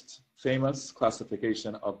most famous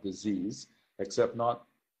classification of disease, except not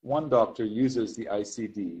one doctor uses the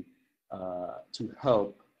ICD to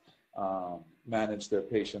help manage their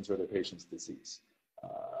patients or their patient's disease.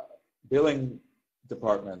 Billing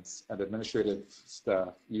departments and administrative staff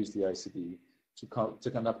use the ICD to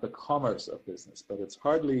conduct the commerce of business, but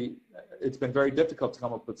it's been very difficult to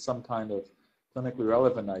come up with some kind of clinically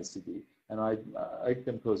relevant ICD, and I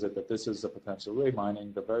can posit that this is a potential way.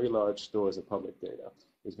 Mining the very large stores of public data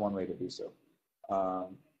is one way to do so.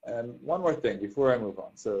 And one more thing before I move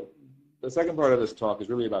on. So the second part of this talk is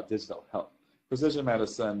really about digital health. Precision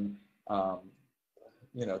medicine,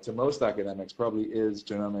 to most academics probably is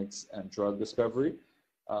genomics and drug discovery,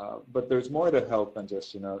 but there's more to health than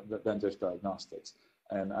just diagnostics.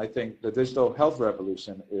 And I think the digital health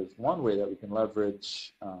revolution is one way that we can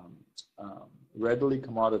leverage readily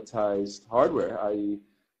commoditized hardware, i.e.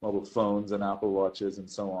 mobile phones and Apple Watches and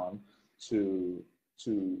so on, to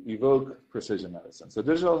evoke precision medicine. So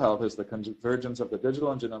digital health is the convergence of the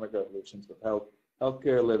digital and genomic revolutions with health,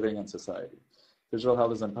 healthcare, living, and society. Digital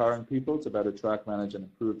health is empowering people to better track, manage, and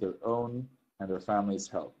improve their own and their families'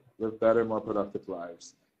 health, live better, more productive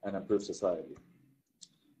lives, and improve society.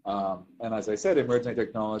 And as I said, emerging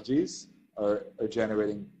technologies are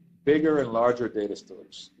generating bigger and larger data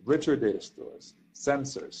stores, richer data stores.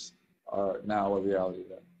 Sensors are now a reality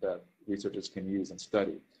that researchers can use and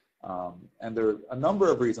study. And there are a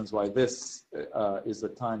number of reasons why this is the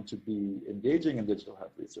time to be engaging in digital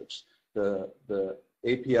health research. The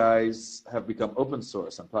APIs have become open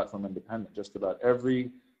source and platform independent. Just about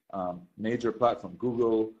every major platform,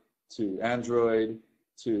 Google to Android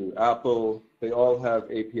to Apple, they all have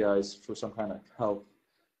APIs for some kind of health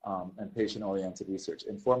and patient-oriented research.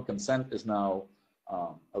 Informed consent is now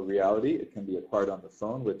a reality. It can be acquired on the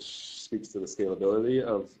phone, which speaks to the scalability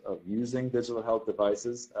of using digital health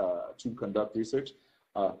devices to conduct research.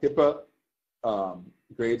 HIPAA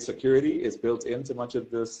grade security is built into much of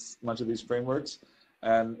these frameworks,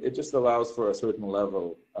 and it just allows for a certain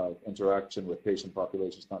level of interaction with patient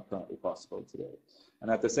populations not currently possible today. And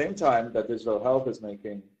at the same time that digital health is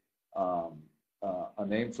making a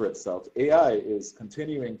name for itself, AI is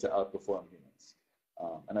continuing to outperform humans.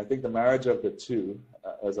 And I think the marriage of the two,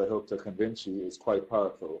 as I hope to convince you, is quite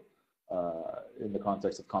powerful in the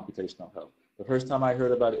context of computational health. The first time I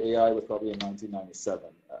heard about AI was probably in 1997.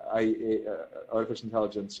 Artificial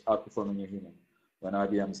intelligence outperforming a human, when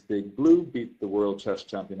IBM's Big Blue beat the world chess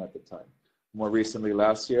champion at the time. More recently,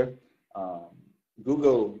 last year,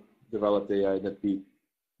 Google developed AI that beat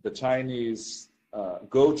the Chinese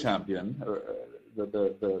Go champion, or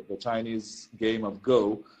the Chinese game of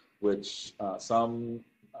Go, which some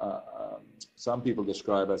people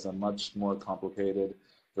describe as a much more complicated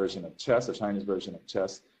version of chess, a Chinese version of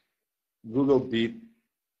chess. Google beat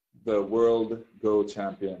the world Go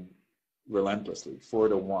champion relentlessly,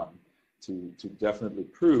 4-1. to definitely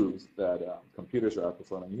prove that computers are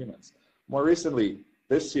outperforming humans. More recently,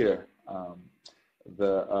 this year,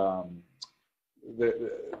 the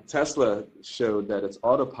Tesla showed that its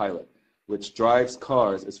autopilot, which drives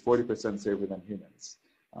cars, is 40% safer than humans.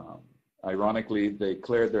 Ironically, they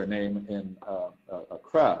cleared their name in a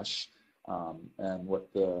crash, and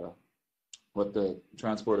what the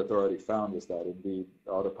Transport Authority found is that indeed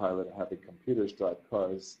autopilot and having computers drive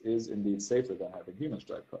cars is indeed safer than having humans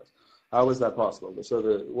drive cars. How is that possible? So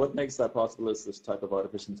what makes that possible is this type of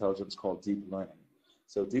artificial intelligence called deep learning.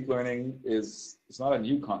 So deep learning it's not a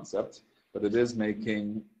new concept, but it is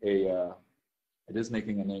making a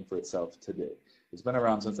name for itself today. It's been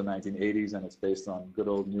around since the 1980s, and it's based on good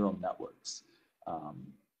old neural networks.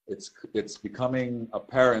 It's becoming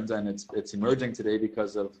apparent, and it's emerging today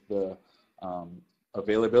because of the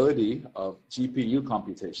availability of GPU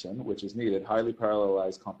computation, which is needed, highly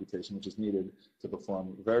parallelized computation, which is needed to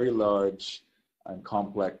perform very large and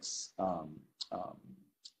complex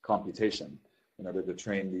computation in order to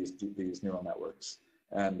train these neural networks.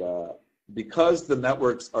 And because the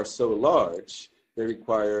networks are so large,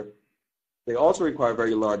 they also require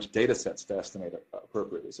very large data sets to estimate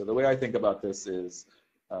appropriately. So the way I think about this is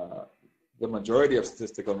the majority of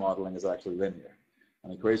statistical modeling is actually linear.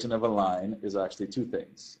 An equation of a line is actually two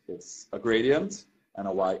things. It's a gradient and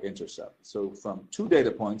a y-intercept. So from two data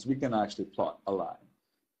points, we can actually plot a line.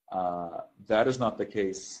 That is not the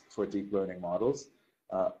case for deep learning models.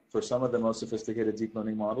 For some of the most sophisticated deep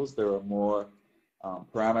learning models, there are more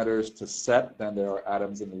parameters to set than there are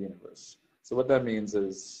atoms in the universe. So what that means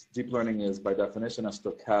is deep learning is, by definition, a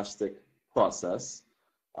stochastic process,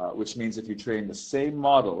 which means if you train the same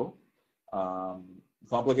model,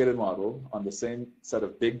 complicated model, on the same set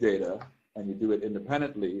of big data, and you do it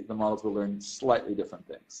independently, the models will learn slightly different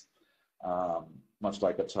things, much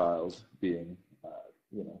like a child being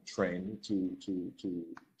trained to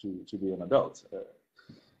be an adult.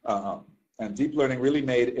 And deep learning really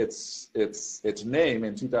made its name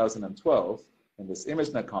in 2012 in this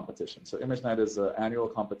ImageNet competition. So ImageNet is an annual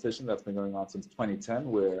competition that's been going on since 2010,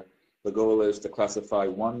 where the goal is to classify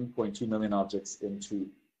 1.2 million objects into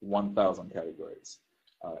 1,000 categories.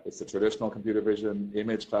 It's a traditional computer vision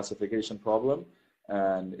image classification problem.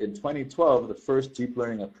 And in 2012, the first deep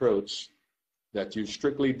learning approach that used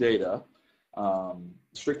strictly big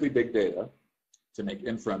data to make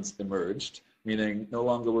inference emerged, meaning no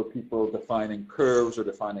longer were people defining curves or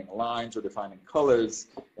defining lines or defining colors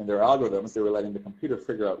in their algorithms. They were letting the computer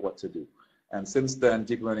figure out what to do. And since then,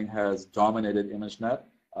 deep learning has dominated ImageNet.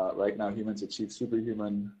 Right now, humans achieve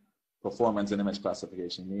superhuman performance in image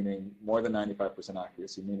classification, meaning more than 95%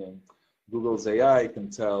 accuracy, meaning Google's AI can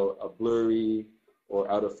tell a blurry or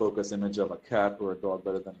out of focus image of a cat or a dog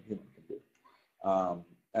better than a human can do.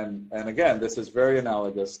 And again, this is very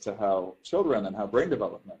analogous to how children and how brain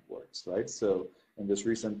development works, right? So in this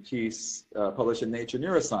recent piece published in Nature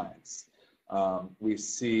Neuroscience, we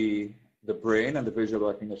see the brain and the visual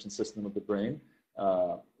recognition system of the brain.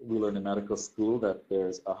 We learn in medical school that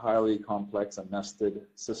there's a highly complex and nested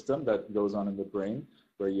system that goes on in the brain,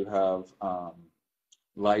 where you have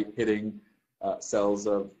light hitting cells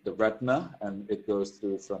of the retina, and it goes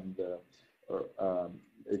through from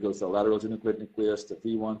it goes to the lateral nucleate nucleus to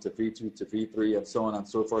V1 to V2 to V3 and so on and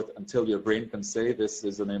so forth until your brain can say this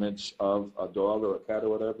is an image of a dog or a cat or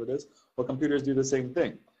whatever it is. Well, computers do the same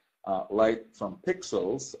thing. Light from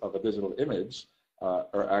pixels of a digital image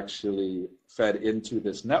are actually fed into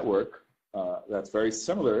this network that's very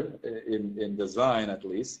similar in design, at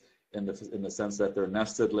least, in the sense that they're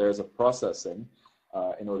nested layers of processing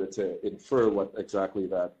in order to infer what exactly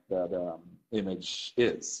that image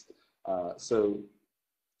is. So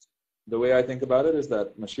the way I think about it is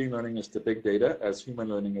that machine learning is to big data as human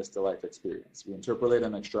learning is to life experience. We interpolate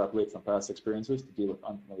and extrapolate from past experiences to deal with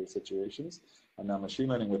unfamiliar situations, and now machine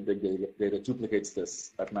learning with big data duplicates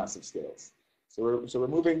this at massive scales. So we're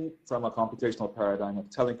moving from a computational paradigm of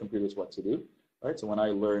telling computers what to do, right? So when I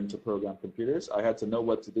learned to program computers, I had to know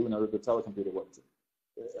what to do in order to tell a computer what to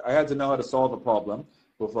do. I had to know how to solve a problem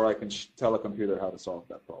before I can tell a computer how to solve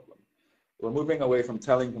that problem. We're moving away from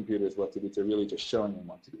telling computers what to do to really just showing them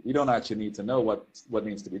what to do. We don't actually need to know what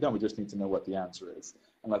needs to be done. We just need to know what the answer is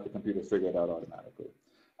and let the computer figure it out automatically.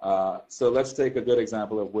 So let's take a good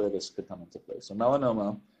example of where this could come into play. So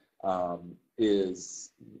melanoma is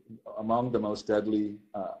among the most deadly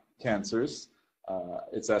cancers.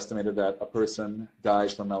 It's estimated that a person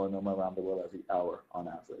dies from melanoma around the world every hour on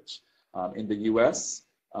average. In the US,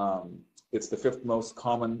 it's the 5th most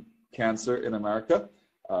common cancer in America.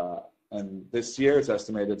 And this year, it's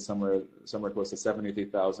estimated somewhere close to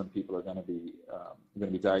 73,000 people are going to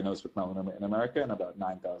be diagnosed with melanoma in America, and about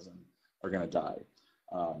 9,000 going to die.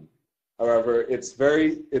 However, it's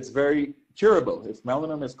very curable. If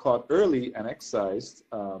melanoma is caught early and excised,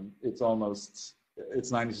 it's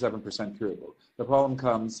 97% curable. The problem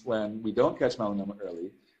comes when we don't catch melanoma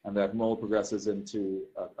early, and that mole progresses into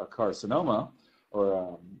a carcinoma,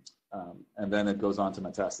 and then it goes on to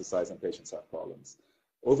metastasize, and patients have problems.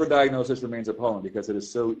 Overdiagnosis remains a problem because it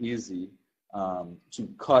is so easy to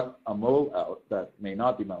cut a mole out that may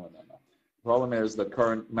not be melanoma. The problem is that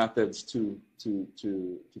current methods to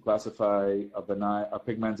classify a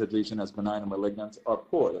pigmented lesion as benign or malignant are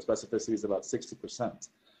poor. The specificity is about 60%.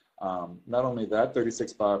 Not only that,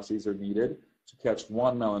 36 biopsies are needed to catch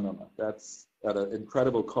one melanoma. That's at an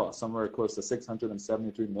incredible cost, somewhere close to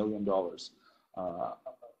 $673 million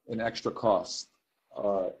in extra costs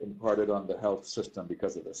imparted on the health system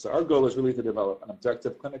because of this. So our goal is really to develop an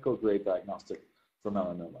objective clinical grade diagnostic for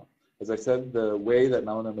melanoma. As I said, the way that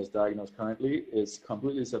melanoma is diagnosed currently is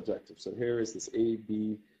completely subjective. So here is this A,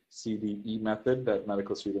 B, C, D, E method that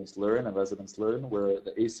medical students learn and residents learn, where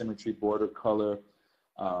the asymmetry, border, color,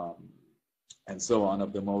 and so on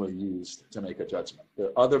of the mole are used to make a judgment. There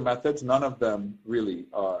are other methods, none of them really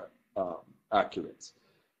are accurate.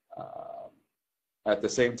 At the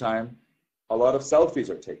same time, a lot of selfies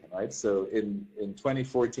are taken, right? So in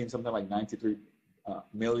 2014, something like 93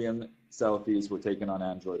 million selfies were taken on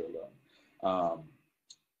Android alone,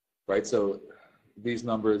 right? So these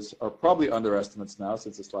numbers are probably underestimates now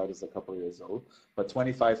since the slide is a couple of years old, but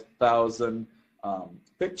 25,000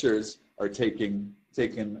 pictures are taken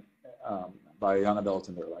by a young adult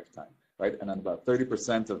in their lifetime, right? And then about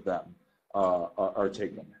 30% of them are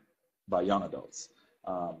taken by young adults.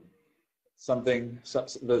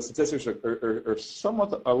 The statistics are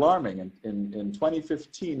somewhat alarming. In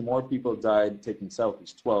 2015, more people died taking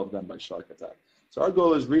selfies, 12 than by shark attack. So our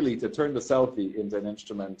goal is really to turn the selfie into an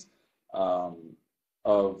instrument of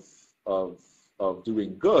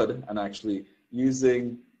doing good, and actually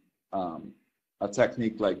using a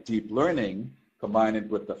technique like deep learning, combine it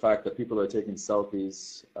with the fact that people are taking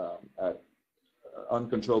selfies at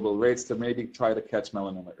uncontrollable rates to maybe try to catch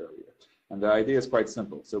melanoma earlier. And the idea is quite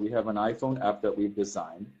simple. So we have an iPhone app that we've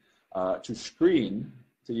designed to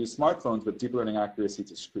use smartphones with deep learning accuracy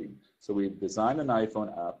to screen. So we've designed an iPhone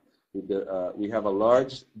app. We have a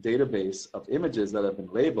large database of images that have been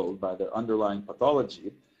labeled by their underlying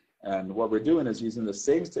pathology. And what we're doing is using the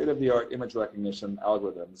same state-of-the-art image recognition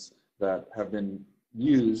algorithms that have been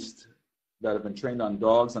trained on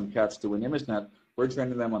dogs and cats doing ImageNet. We're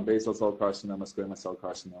training them on basal cell carcinoma, squamous cell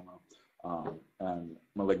carcinoma, and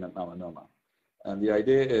malignant melanoma. And the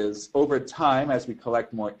idea is, over time, as we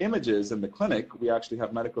collect more images in the clinic, we actually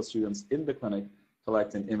have medical students in the clinic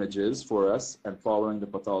collecting images for us and following the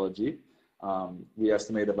pathology. We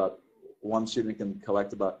estimate about one student can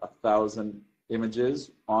collect about 1,000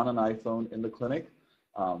 images on an iPhone in the clinic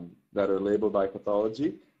that are labeled by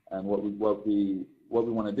pathology. And what we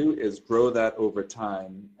want to do is grow that over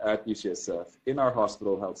time at UCSF in our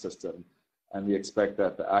hospital health system, and we expect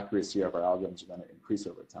that the accuracy of our algorithms are going to increase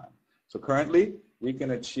over time. So currently, we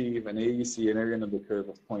can achieve an AUC, an area under the curve,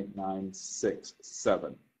 of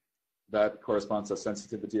 0.967. That corresponds to a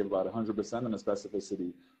sensitivity of about 100% and a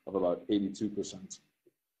specificity of about 82%.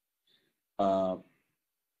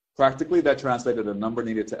 Practically, that translated a number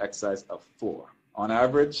needed to excise of 4. On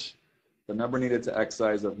average, the number needed to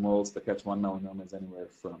excise of moles to catch one melanoma is anywhere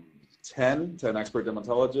from 10 to an expert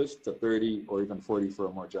dermatologist to 30 or even 40 for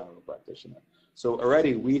a more general practitioner. So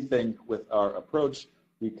already we think with our approach,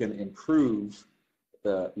 we can improve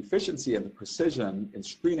the efficiency and the precision in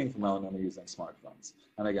screening for melanoma using smartphones.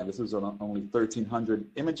 And again, this is on only 1,300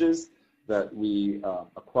 images that we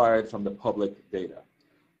acquired from the public data.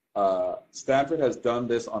 Stanford has done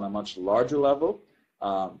this on a much larger level.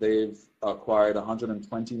 They've acquired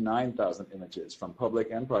 129,000 images from public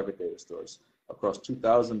and private data stores across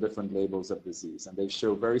 2,000 different labels of disease, and they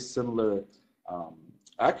show very similar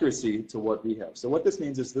accuracy to what we have. So what this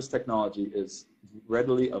means is this technology is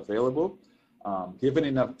readily available. Given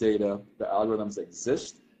enough data, the algorithms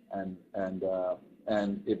exist, and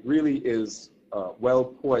it really is well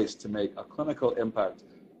poised to make a clinical impact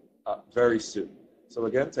very soon. So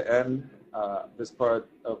again, to end this part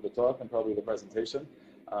of the talk and probably the presentation,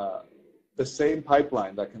 the same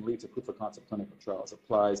pipeline that can lead to proof of concept clinical trials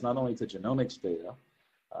applies not only to genomics data,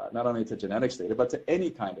 not only to genetics data, but to any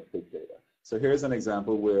kind of big data. So here's an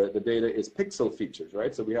example where the data is pixel features,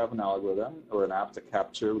 right? So we have an algorithm or an app to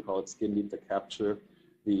capture, we call it SkinDeep, to capture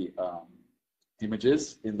the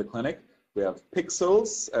images in the clinic. We have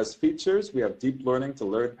pixels as features. We have deep learning to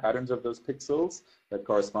learn patterns of those pixels that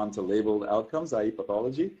correspond to labeled outcomes, i.e.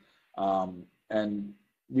 pathology. And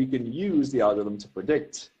we can use the algorithm to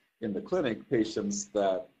predict in the clinic patients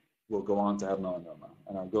that will go on to have melanoma.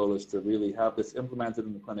 And our goal is to really have this implemented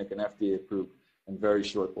in the clinic and FDA approved in very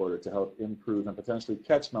short order to help improve and potentially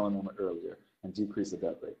catch melanoma earlier and decrease the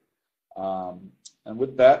death rate. And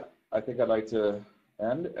with that, I think I'd like to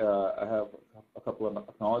end. I have a couple of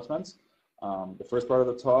acknowledgements. The first part of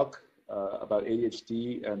the talk about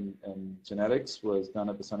ADHD and genetics was done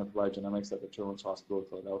at the Center for Applied Genomics at the Children's Hospital of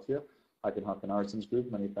Philadelphia, Heiken Harkin-Arson's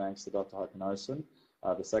group. Many thanks to Dr. Harkin-Arson.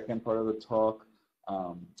 The second part of the talk,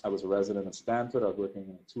 I was a resident at Stanford. I was working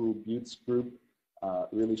in a Tool Buttes group.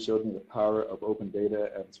 Really showed me the power of open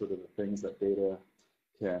data and sort of the things that data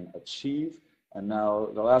can achieve. And now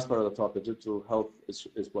the last part of the talk, the digital health,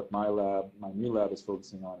 is what my new lab is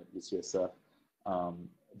focusing on at UCSF.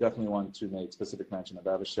 Definitely want to make specific mention of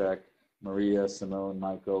Abhishek, Maria, Simone,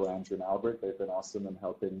 Michael, Andrew, and Albert. They've been awesome in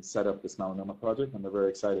helping set up this melanoma project, and they're very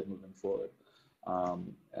excited moving forward.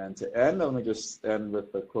 And to end, let me just end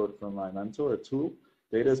with a quote from my mentor, Atul: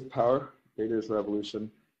 "Data is power, data is revolution,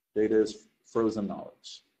 data is frozen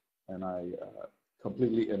knowledge." And I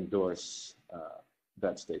completely endorse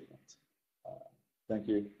that statement. Thank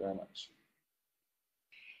you very much.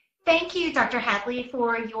 Thank you, Dr. Hadley,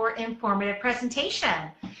 for your informative presentation.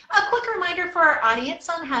 A quick reminder for our audience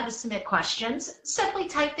on how to submit questions. Simply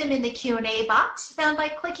type them in the Q&A box found by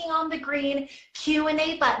clicking on the green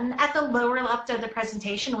Q&A button at the lower left of the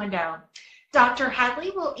presentation window. Dr.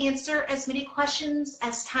 Hadley will answer as many questions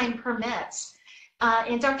as time permits.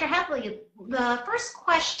 And Dr. Hadley, the first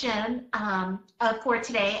question for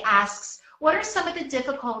today asks, what are some of the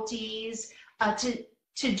difficulties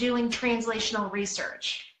to doing translational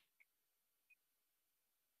research?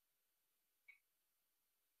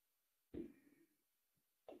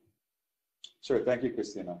 Sure, thank you,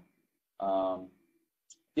 Christina.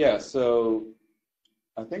 Yeah, so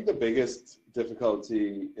I think the biggest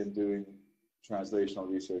difficulty in doing translational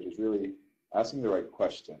research is really asking the right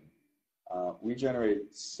question. We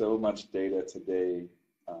generate so much data today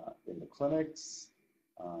in the clinics,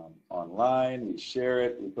 online, we share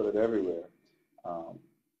it, we put it everywhere.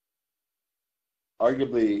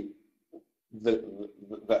 Arguably,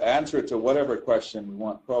 the answer to whatever question we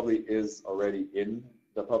want probably is already in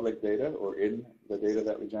the public data or in the data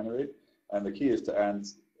that we generate, and the key is to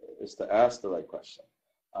ask the right question.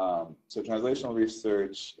 So translational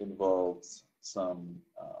research involves some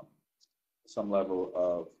level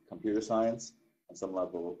of computer science and some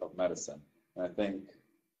level of medicine. And I think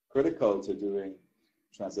critical to doing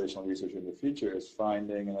translational research in the future is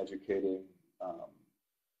finding and educating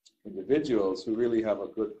individuals who really have a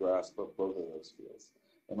good grasp of both of those fields.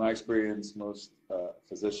 In my experience, most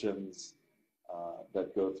physicians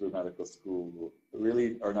that go through medical school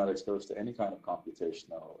really are not exposed to any kind of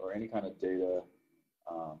computational or any kind of data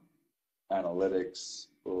analytics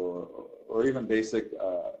or even basic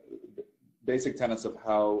tenets of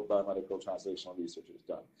how biomedical translational research is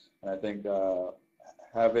done. And I think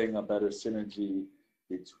having a better synergy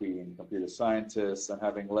between computer scientists and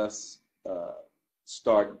having less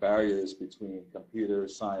stark barriers between computer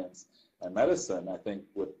science and medicine, I think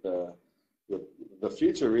with the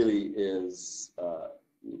future really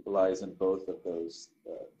lies in both of those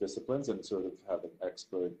disciplines, and sort of having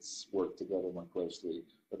experts work together more closely,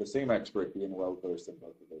 but the same expert being well versed in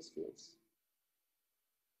both of those fields.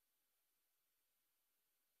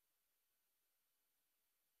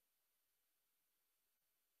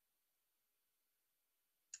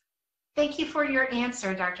 Thank you for your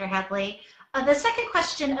answer, Dr. Hadley. The second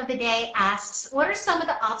question of the day asks, what are some of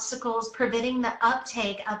the obstacles preventing the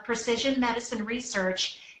uptake of precision medicine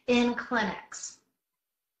research in clinics?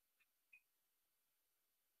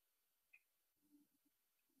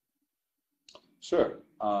 Sure.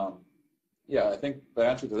 Yeah, I think the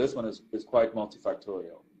answer to this one is quite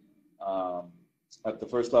multifactorial. At the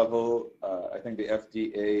first level, I think the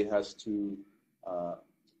FDA has to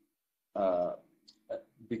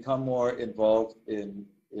become more involved in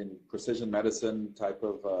precision medicine type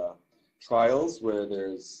of trials where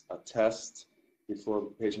there's a test before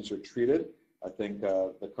patients are treated. I think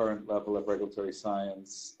the current level of regulatory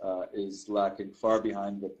science is lacking far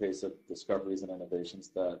behind the pace of discoveries and innovations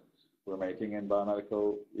that we're making in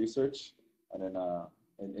biomedical research and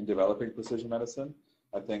in developing precision medicine.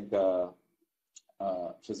 I think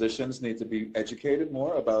physicians need to be educated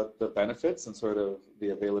more about the benefits and sort of the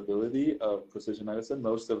availability of precision medicine.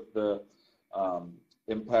 Most of the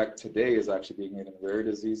impact today is actually being made in rare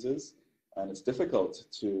diseases, and it's difficult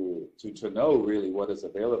to know really what is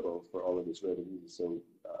available for all of these rare diseases. So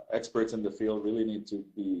experts in the field really need to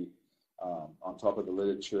be on top of the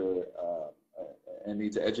literature and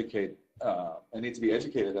need to be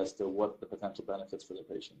educated as to what the potential benefits for the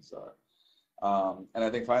patients are. And I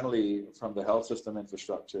think finally, from the health system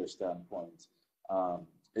infrastructure standpoint,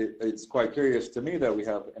 it's quite curious to me that we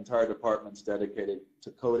have entire departments dedicated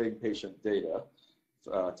to coding patient data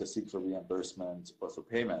to seek for reimbursement or for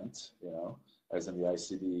payment, as in the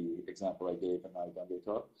ICD example I gave in my Monday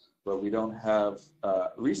talk. But we don't have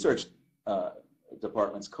research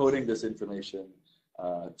departments coding this information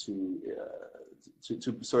to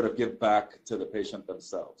sort of give back to the patient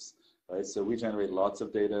themselves. Right? So we generate lots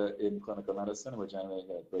of data in clinical medicine. We're generating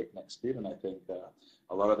at breakneck speed, and I think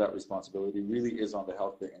a lot of that responsibility really is on the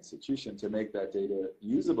healthcare institution to make that data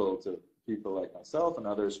usable to people like myself and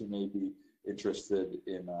others who may be interested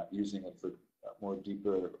in using it for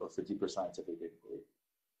deeper scientific inquiry.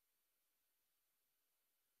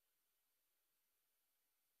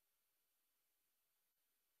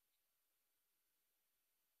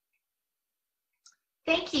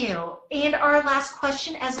 Thank you. And our last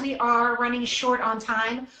question, as we are running short on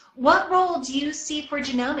time, what role do you see for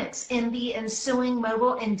genomics in the ensuing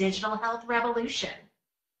mobile and digital health revolution?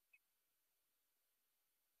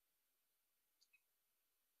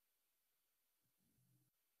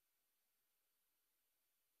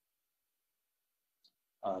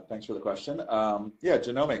 Thanks for the question. Yeah,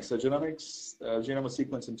 genomics. So genomics, genome was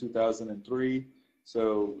sequenced in 2003.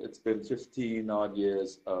 So it's been 15 odd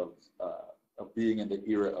years of being in the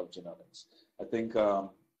era of genomics. I think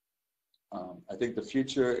the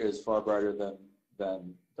future is far brighter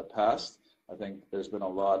than the past. I think there's been a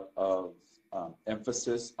lot of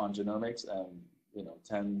emphasis on genomics, and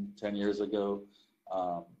 10 years ago,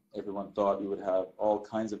 everyone thought we would have all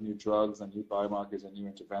kinds of new drugs and new biomarkers and new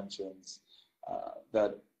interventions.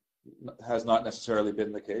 That has not necessarily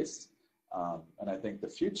been the case. And I think the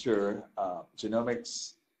future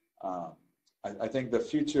genomics, I think the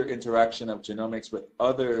future interaction of genomics with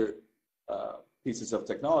other pieces of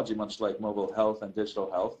technology, much like mobile health and digital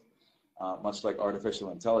health, much like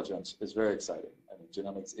artificial intelligence, is very exciting. I mean,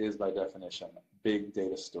 genomics is by definition big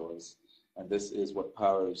data stores, and this is what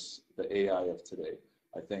powers the AI of today.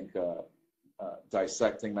 I think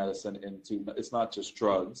dissecting medicine into, it's not just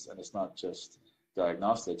drugs and it's not just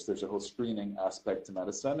diagnostics. There's a whole screening aspect to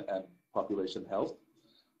medicine and population health.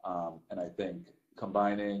 And I think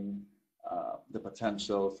combining the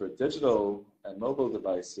potential for digital and mobile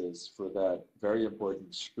devices for that very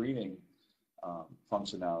important screening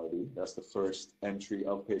functionality, that's the first entry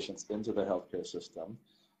of patients into the healthcare system,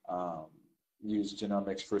 use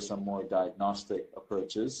genomics for some more diagnostic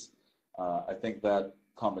approaches. I think that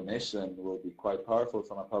combination will be quite powerful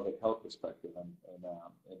from a public health perspective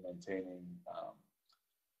in maintaining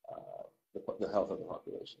the health of the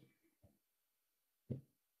population.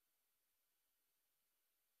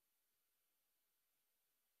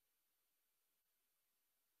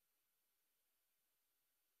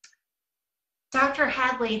 Dr.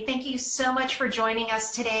 Hadley, thank you so much for joining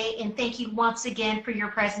us today, and thank you once again for your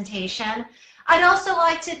presentation. I'd also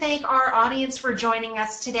like to thank our audience for joining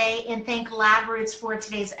us today and thank Labroots for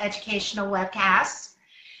today's educational webcast.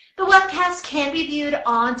 The webcast can be viewed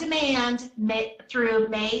on demand through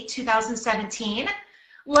May 2017.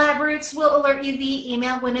 Labroots will alert you via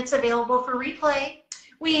email when it's available for replay.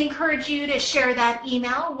 We encourage you to share that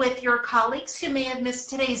email with your colleagues who may have missed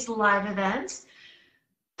today's live event.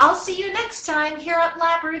 I'll see you next time here at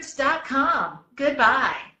Labroots.com.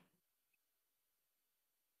 Goodbye.